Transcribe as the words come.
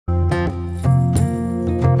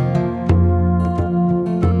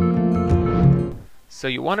So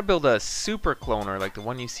you want to build a super cloner like the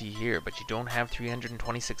one you see here, but you don't have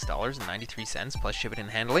 $326.93 plus shipping and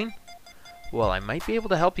handling? Well, I might be able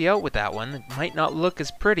to help you out with that one. It might not look as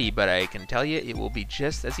pretty, but I can tell you it will be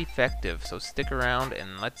just as effective. So stick around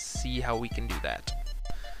and let's see how we can do that.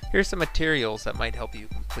 Here's some materials that might help you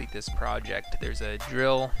complete this project. There's a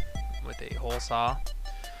drill with a hole saw.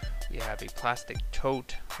 We have a plastic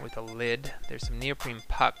tote with a lid. There's some neoprene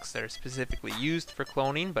pucks that are specifically used for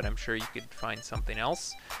cloning, but I'm sure you could find something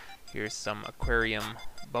else. Here's some aquarium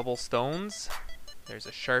bubble stones. There's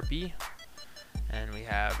a Sharpie. And we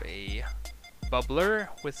have a bubbler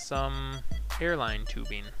with some airline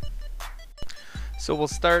tubing. So we'll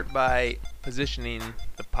start by positioning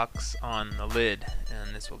the pucks on the lid,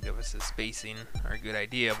 and this will give us a spacing, or a good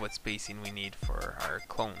idea of what spacing we need for our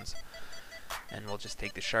clones. And we'll just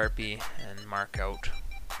take the Sharpie and mark out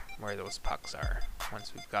where those pucks are.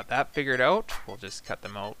 Once we've got that figured out, we'll just cut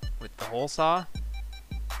them out with the hole saw.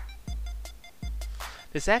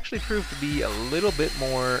 This actually proved to be a little bit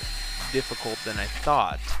more difficult than I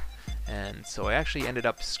thought, and so I actually ended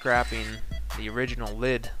up scrapping the original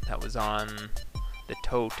lid that was on the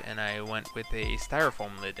tote, and I went with a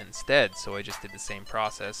styrofoam lid instead. So I just did the same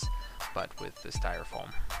process but with the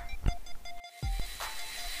styrofoam.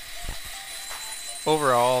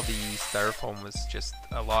 Overall, the styrofoam was just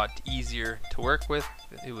a lot easier to work with.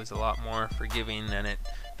 It was a lot more forgiving, and it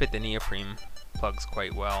fit the neoprene plugs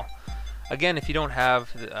quite well. Again, if you don't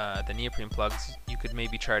have the neoprene plugs, you could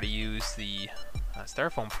maybe try to use the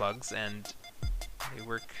styrofoam plugs, and they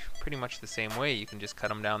work pretty much the same way. You can just cut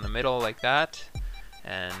them down the middle like that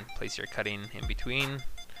and place your cutting in between,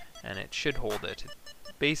 and it should hold it.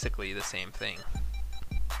 It's basically the same thing.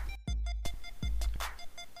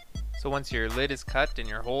 So once your lid is cut and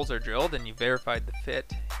your holes are drilled and you verified the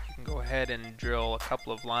fit, you can go ahead and drill a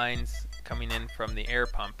couple of lines coming in from the air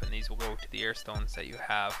pump, and these will go to the air stones that you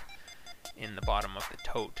have in the bottom of the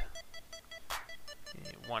tote.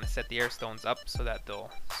 You want to set the air stones up so that they'll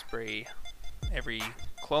spray every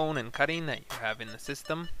clone and cutting that you have in the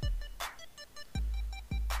system.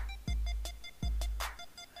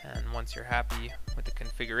 And once you're happy with the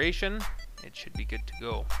configuration, it should be good to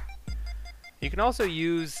go. You can also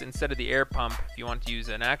use, instead of the air pump, if you want to use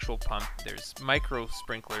an actual pump, there's micro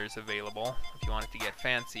sprinklers available if you want it to get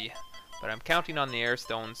fancy. But I'm counting on the air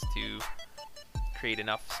stones to create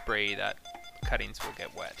enough spray that cuttings will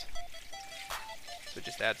get wet. So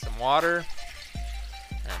just add some water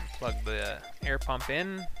and plug the air pump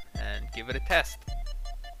in and give it a test.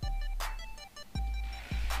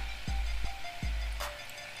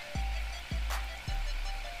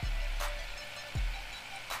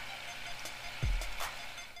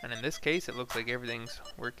 And in this case, it looks like everything's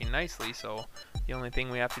working nicely, so the only thing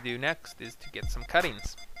we have to do next is to get some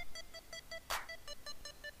cuttings.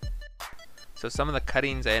 So some of the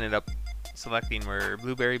cuttings I ended up selecting were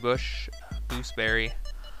blueberry bush, gooseberry,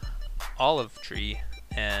 olive tree,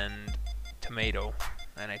 and tomato.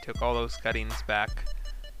 And I took all those cuttings back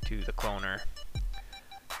to the cloner.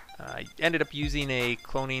 I ended up using a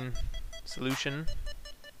cloning solution.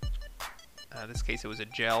 In this case it was a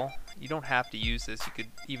gel. You don't have to use this, you could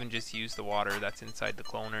even just use the water that's inside the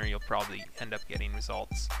cloner. You'll probably end up getting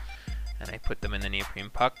results. And I put them in the neoprene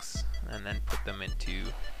pucks and then put them into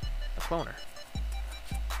the cloner.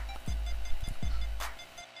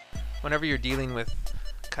 Whenever you're dealing with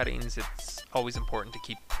cuttings, it's always important to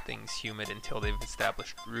keep things humid until they've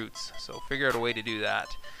established roots, so figure out a way to do that.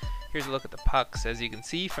 Here's a look at the pucks. As you can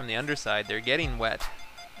see from the underside, they're getting wet.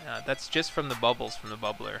 That's just from the bubbles from the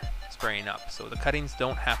bubbler spraying up. So the cuttings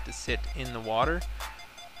don't have to sit in the water,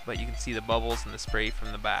 but you can see the bubbles and the spray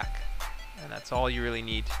from the back. And that's all you really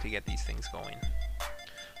need to get these things going.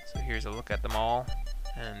 So here's a look at them all.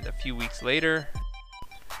 And a few weeks later,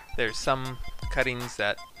 there's some cuttings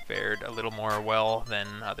that fared a little more well than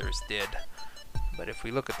others did. But if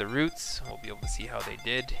we look at the roots, we'll be able to see how they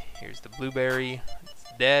did. Here's the blueberry. It's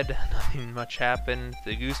dead, nothing much happened.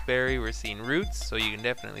 The gooseberry, we're seeing roots, so you can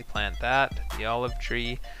definitely plant that. The olive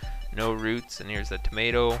tree, no roots. And here's the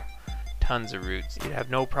tomato, tons of roots. You'd have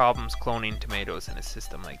no problems cloning tomatoes in a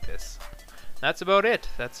system like this. That's about it.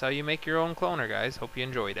 That's how you make your own cloner, guys. Hope you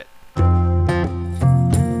enjoyed it.